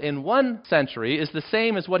revealed in one century is the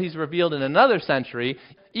same as what He's revealed in another century,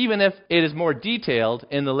 even if it is more detailed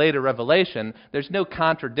in the later revelation. There's no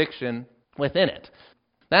contradiction within it.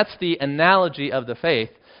 That's the analogy of the faith.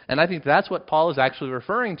 And I think that's what Paul is actually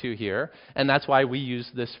referring to here, and that's why we use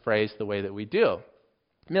this phrase the way that we do.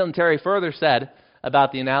 Milton Terry further said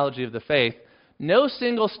about the analogy of the faith, no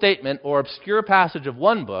single statement or obscure passage of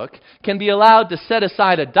one book can be allowed to set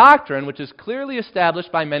aside a doctrine which is clearly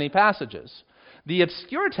established by many passages. The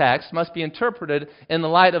obscure text must be interpreted in the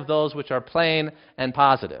light of those which are plain and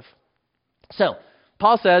positive. So,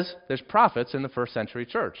 Paul says there's prophets in the first century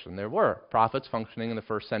church, and there were prophets functioning in the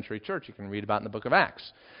first century church. You can read about in the book of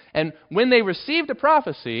Acts. And when they received a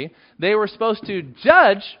prophecy, they were supposed to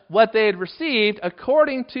judge what they had received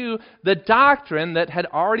according to the doctrine that had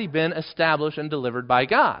already been established and delivered by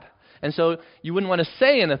God. And so you wouldn't want to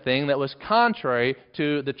say anything that was contrary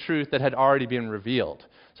to the truth that had already been revealed.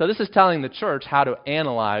 So this is telling the church how to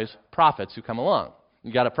analyze prophets who come along.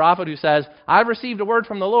 You got a prophet who says, I've received a word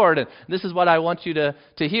from the Lord, and this is what I want you to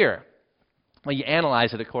hear. Well, you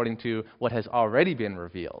analyze it according to what has already been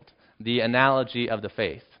revealed, the analogy of the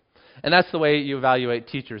faith. And that's the way you evaluate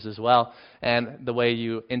teachers as well, and the way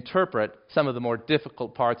you interpret some of the more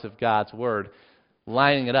difficult parts of God's Word,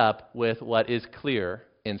 lining it up with what is clear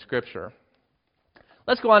in Scripture.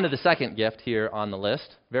 Let's go on to the second gift here on the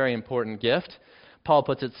list. Very important gift. Paul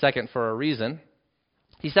puts it second for a reason.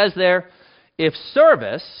 He says there, if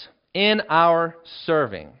service in our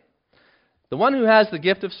serving. The one who has the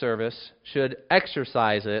gift of service should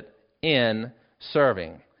exercise it in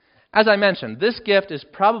serving. As I mentioned, this gift is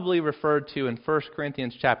probably referred to in 1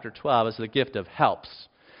 Corinthians chapter 12 as the gift of helps.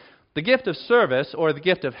 The gift of service, or the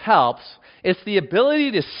gift of helps, is the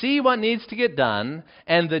ability to see what needs to get done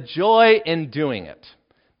and the joy in doing it.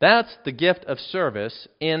 That's the gift of service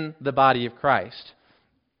in the body of Christ.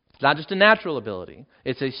 It's not just a natural ability.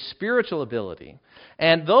 It's a spiritual ability.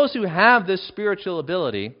 And those who have this spiritual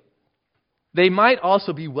ability, they might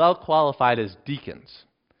also be well qualified as deacons.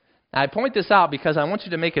 Now, I point this out because I want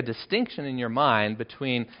you to make a distinction in your mind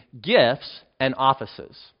between gifts and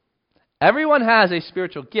offices. Everyone has a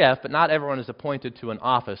spiritual gift, but not everyone is appointed to an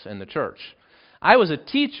office in the church. I was a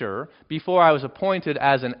teacher before I was appointed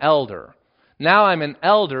as an elder. Now I'm an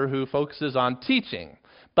elder who focuses on teaching.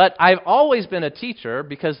 But I've always been a teacher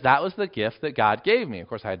because that was the gift that God gave me. Of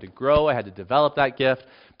course, I had to grow, I had to develop that gift.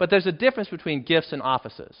 But there's a difference between gifts and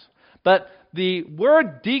offices. But the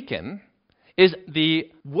word deacon is the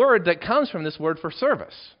word that comes from this word for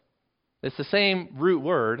service. It's the same root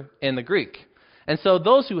word in the Greek. And so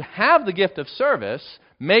those who have the gift of service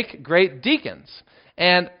make great deacons.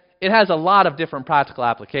 And it has a lot of different practical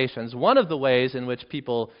applications. One of the ways in which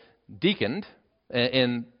people deaconed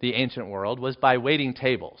in the ancient world was by waiting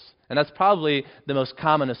tables. And that's probably the most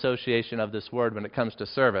common association of this word when it comes to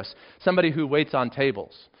service. Somebody who waits on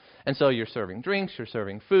tables. And so you're serving drinks, you're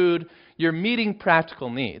serving food, you're meeting practical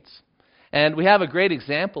needs. And we have a great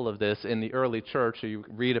example of this in the early church. You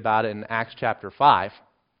read about it in Acts chapter 5.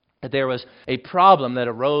 There was a problem that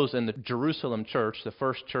arose in the Jerusalem church, the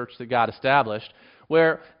first church that God established,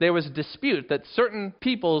 where there was a dispute that certain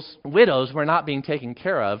people's widows were not being taken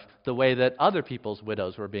care of the way that other people's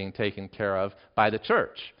widows were being taken care of by the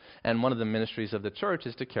church. And one of the ministries of the church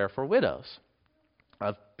is to care for widows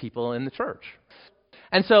of people in the church.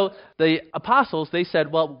 And so the apostles, they said,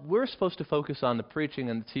 well, we're supposed to focus on the preaching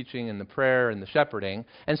and the teaching and the prayer and the shepherding.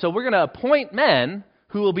 And so we're going to appoint men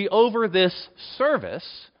who will be over this service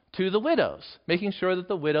to the widows, making sure that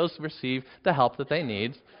the widows receive the help that they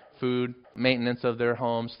need, food, maintenance of their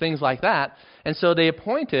homes, things like that. And so they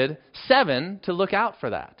appointed 7 to look out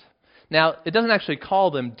for that. Now, it doesn't actually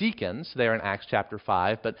call them deacons there in Acts chapter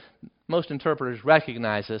 5, but most interpreters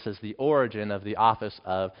recognize this as the origin of the office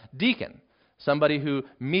of deacon, somebody who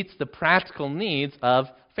meets the practical needs of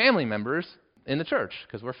family members in the church,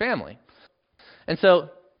 because we're family. And so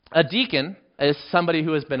a deacon is somebody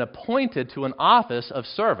who has been appointed to an office of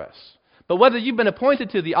service. But whether you've been appointed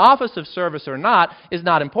to the office of service or not is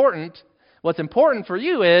not important. What's important for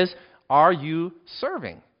you is, are you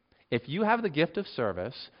serving? If you have the gift of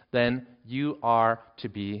service, then you are to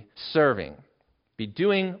be serving. Be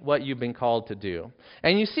doing what you've been called to do.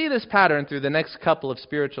 And you see this pattern through the next couple of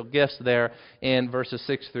spiritual gifts there in verses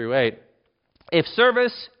 6 through 8. If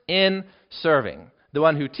service, in serving. The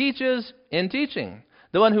one who teaches, in teaching.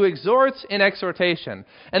 The one who exhorts, in exhortation.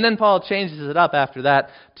 And then Paul changes it up after that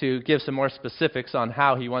to give some more specifics on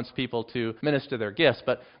how he wants people to minister their gifts.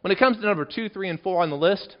 But when it comes to number 2, 3, and 4 on the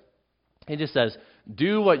list, he just says,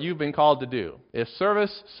 do what you've been called to do. If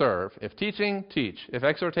service, serve. If teaching, teach. If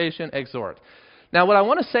exhortation, exhort. Now, what I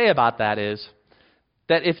want to say about that is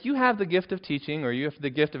that if you have the gift of teaching, or you have the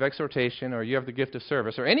gift of exhortation, or you have the gift of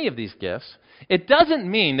service, or any of these gifts, it doesn't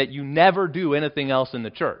mean that you never do anything else in the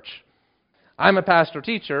church. I'm a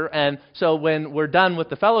pastor-teacher, and so when we're done with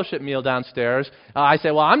the fellowship meal downstairs, I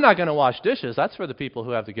say, well, I'm not going to wash dishes. That's for the people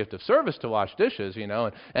who have the gift of service to wash dishes,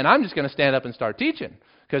 and I'm just going to stand up and start teaching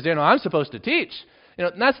because, I'm supposed to teach.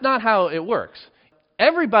 That's not how it works.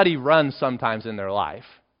 Everybody runs sometimes in their life,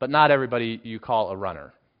 but not everybody you call a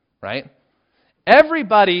runner, right?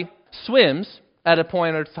 Everybody swims at a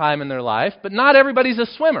point or time in their life, but not everybody's a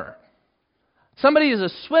swimmer. Somebody is a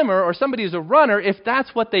swimmer or somebody is a runner if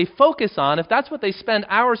that's what they focus on, if that's what they spend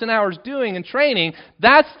hours and hours doing and training.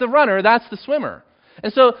 That's the runner, that's the swimmer.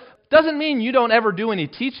 And so it doesn't mean you don't ever do any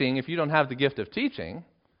teaching if you don't have the gift of teaching.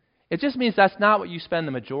 It just means that's not what you spend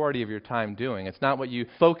the majority of your time doing. It's not what you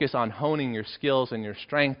focus on honing your skills and your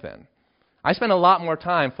strength in. I spend a lot more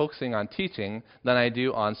time focusing on teaching than I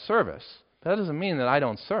do on service. But that doesn't mean that I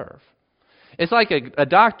don't serve. It's like a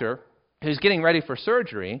doctor who's getting ready for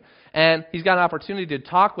surgery, and he's got an opportunity to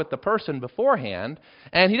talk with the person beforehand,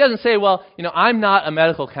 and he doesn't say, well, I'm not a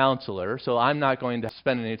medical counselor, so I'm not going to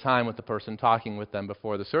spend any time with the person talking with them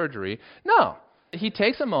before the surgery. No. He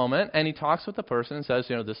takes a moment, and he talks with the person and says,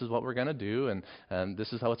 this is what we're going to do, and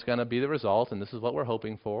this is how it's going to be the result, and this is what we're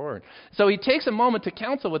hoping for. And so he takes a moment to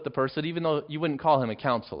counsel with the person, even though you wouldn't call him a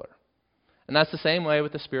counselor. And that's the same way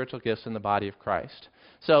with the spiritual gifts in the body of Christ.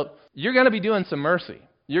 So you're going to be doing some mercy.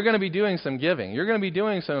 You're going to be doing some giving. You're going to be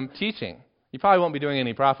doing some teaching. You probably won't be doing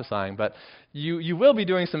any prophesying, but you will be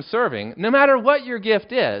doing some serving. No matter what your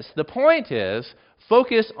gift is, the point is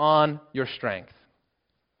focus on your strength.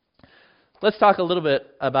 Let's talk a little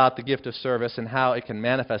bit about the gift of service and how it can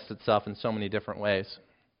manifest itself in so many different ways.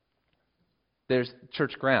 There's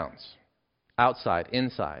church grounds, outside,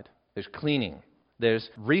 inside. There's cleaning. There's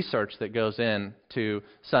research that goes into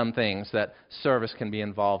some things that service can be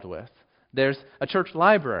involved with. There's a church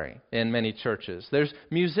library in many churches. There's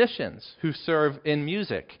musicians who serve in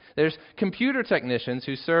music. There's computer technicians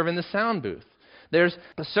who serve in the sound booth. There's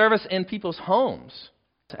a service in people's homes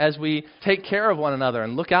as we take care of one another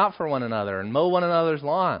and look out for one another and mow one another's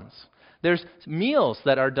lawns. There's meals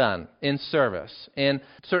that are done in service in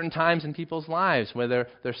certain times in people's lives where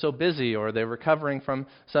they're so busy or they're recovering from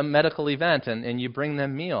some medical event and you bring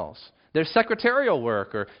them meals. There's secretarial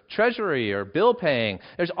work or treasury or bill paying.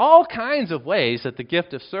 There's all kinds of ways that the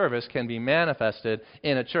gift of service can be manifested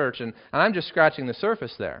in a church, and I'm just scratching the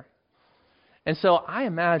surface there. And so I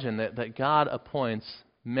imagine that God appoints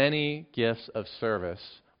many gifts of service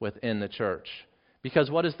within the church.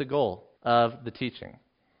 Because what is the goal of the teaching?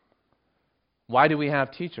 Why do we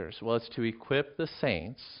have teachers? Well, it's to equip the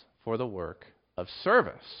saints for the work of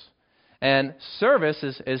service. And service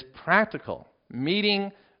is practical,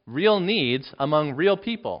 meeting real needs among real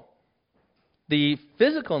people. The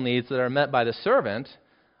physical needs that are met by the servant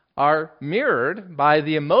are mirrored by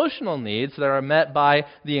the emotional needs that are met by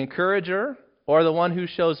the encourager or the one who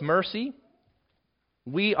shows mercy.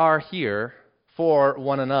 We are here for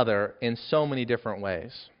one another in so many different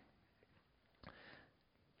ways.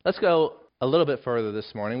 Let's go a little bit further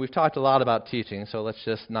this morning. We've talked a lot about teaching, so let's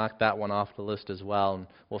just knock that one off the list as well, and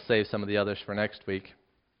we'll save some of the others for next week.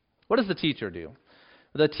 What does the teacher do?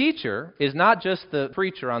 The teacher is not just the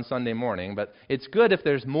preacher on Sunday morning, but it's good if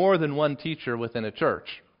there's more than one teacher within a church.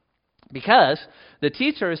 Because the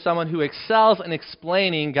teacher is someone who excels in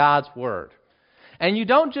explaining God's Word. And you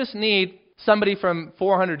don't just need somebody from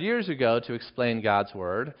 400 years ago to explain God's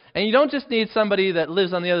Word. And you don't just need somebody that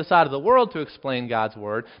lives on the other side of the world to explain God's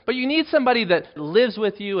Word. But you need somebody that lives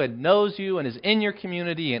with you and knows you and is in your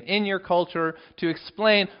community and in your culture to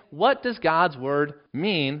explain what does God's Word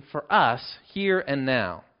mean for us here and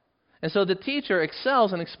now. And so the teacher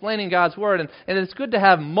excels in explaining God's Word. And it's good to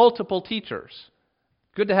have multiple teachers.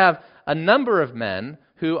 Good to have a number of men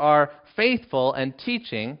who are faithful and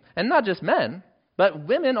teaching, and not just men, but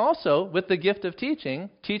women also with the gift of teaching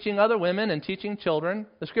other women and teaching children.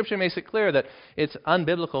 The Scripture makes it clear that it's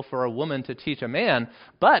unbiblical for a woman to teach a man,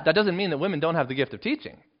 but that doesn't mean that women don't have the gift of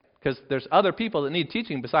teaching, because there's other people that need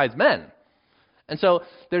teaching besides men. And so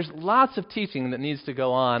there's lots of teaching that needs to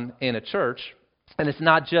go on in a church, and it's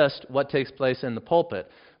not just what takes place in the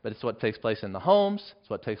pulpit, but it's what takes place in the homes, it's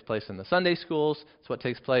what takes place in the Sunday schools, it's what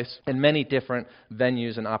takes place in many different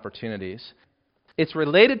venues and opportunities. It's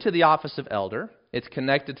related to the office of elder. It's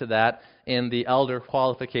connected to that in the elder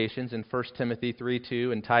qualifications in 1 Timothy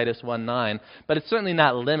 3:2 and Titus 1:9, but it's certainly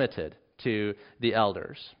not limited to the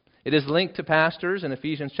elders. It is linked to pastors in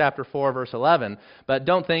Ephesians chapter 4, verse 11, but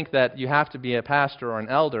don't think that you have to be a pastor or an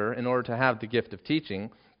elder in order to have the gift of teaching.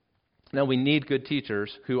 No, we need good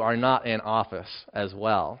teachers who are not in office as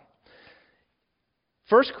well.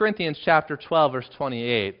 1 Corinthians chapter 12, verse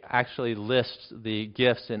 28 actually lists the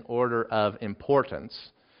gifts in order of importance.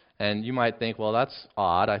 And you might think, well, that's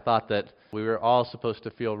odd. I thought that we were all supposed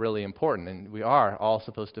to feel really important, and we are all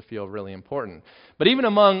supposed to feel really important. But even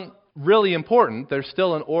among really important, there's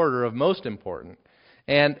still an order of most important.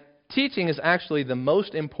 And teaching is actually the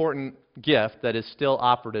most important gift that is still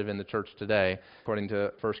operative in the church today, according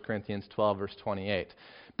to 1 Corinthians 12, verse 28.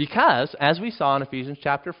 Because, as we saw in Ephesians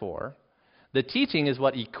chapter 4, the teaching is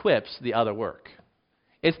what equips the other work.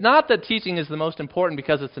 It's not that teaching is the most important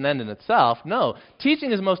because it's an end in itself. No,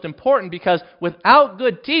 teaching is most important because without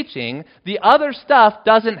good teaching, the other stuff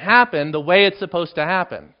doesn't happen the way it's supposed to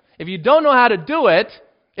happen. If you don't know how to do it,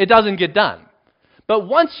 it doesn't get done. But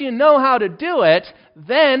once you know how to do it,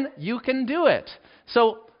 then you can do it.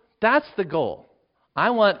 So that's the goal.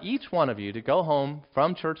 I want each one of you to go home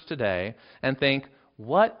from church today and think,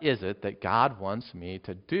 what is it that God wants me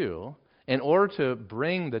to do in order to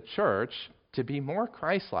bring the church to be more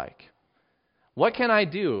Christ-like? What can I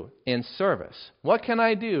do in service? What can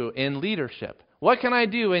I do in leadership? What can I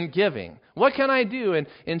do in giving? What can I do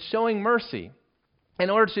in showing mercy in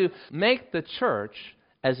order to make the church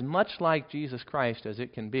as much like Jesus Christ as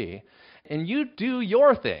it can be? And you do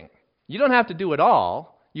your thing. You don't have to do it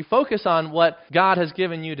all. You focus on what God has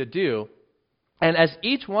given you to do. And as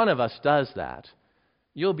each one of us does that,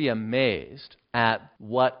 you'll be amazed at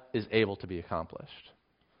what is able to be accomplished.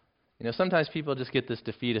 You know, sometimes people just get this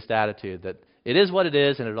defeatist attitude that it is what it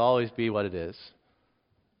is and it'll always be what it is.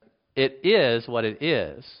 It is what it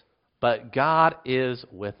is, but God is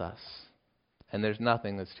with us. And there's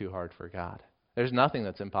nothing that's too hard for God. There's nothing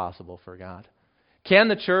that's impossible for God. Can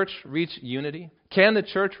the church reach unity? Can the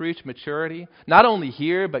church reach maturity? Not only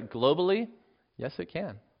here, but globally? Yes, it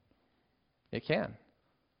can. It can.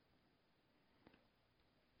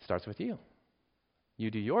 It starts with you. You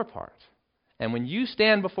do your part. And when you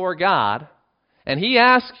stand before God, and He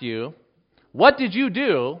asks you, what did you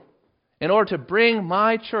do in order to bring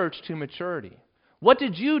my church to maturity? What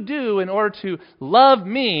did you do in order to love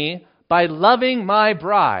me by loving my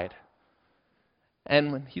bride?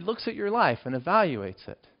 And when He looks at your life and evaluates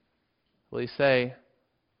it, will He say,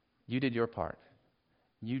 you did your part.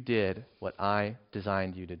 You did what I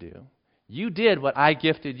designed you to do. You did what I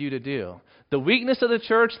gifted you to do. The weakness of the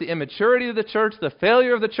church, the immaturity of the church, the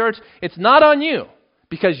failure of the church, it's not on you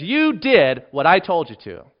because you did what I told you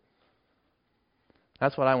to.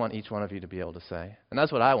 That's what I want each one of you to be able to say. And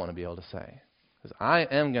that's what I want to be able to say. Because I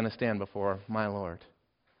am going to stand before my Lord.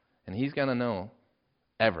 And He's going to know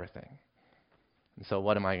everything. And so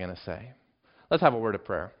what am I going to say? Let's have a word of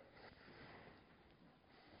prayer.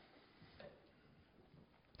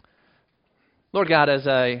 Lord God, as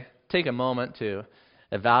I take a moment to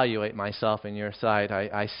evaluate myself in your sight,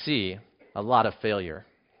 I see a lot of failure.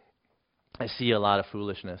 I see a lot of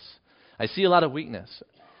foolishness. I see a lot of weakness.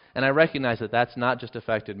 And I recognize that that's not just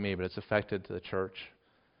affected me, but it's affected the church.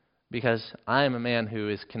 Because I am a man who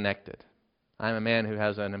is connected. I am a man who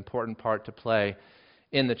has an important part to play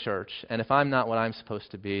in the church. And if I'm not what I'm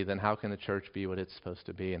supposed to be, then how can the church be what it's supposed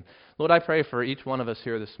to be? And Lord, I pray for each one of us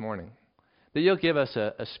here this morning that you'll give us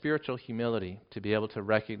a spiritual humility to be able to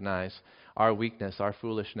recognize our weakness, our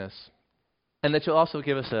foolishness, and that you'll also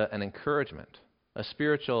give us an encouragement, a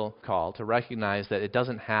spiritual call to recognize that it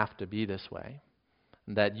doesn't have to be this way,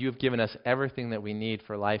 that you've given us everything that we need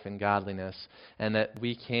for life and godliness, and that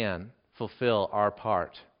we can fulfill our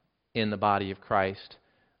part in the body of Christ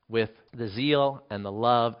with the zeal and the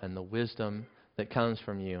love and the wisdom that comes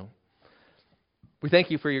from you. We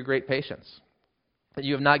thank you for your great patience, that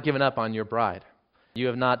you have not given up on your bride. You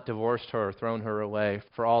have not divorced her or thrown her away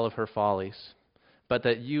for all of her follies, but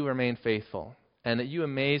that you remain faithful and that you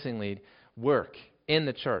amazingly work in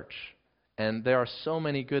the church. And there are so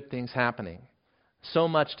many good things happening, so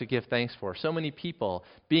much to give thanks for, so many people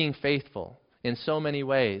being faithful in so many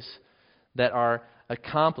ways that are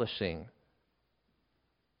accomplishing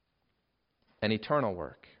an eternal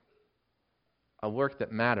work, a work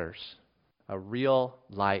that matters, a real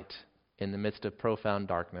light in the midst of profound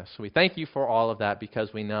darkness. So we thank you for all of that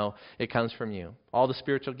because we know it comes from you. All the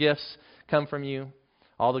spiritual gifts come from you.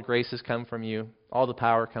 All the graces come from you. All the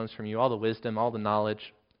power comes from you. All the wisdom, all the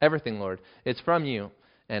knowledge, everything, Lord. It's from you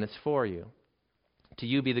and it's for you. To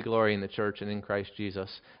you be the glory in the church and in Christ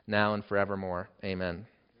Jesus, now and forevermore. Amen.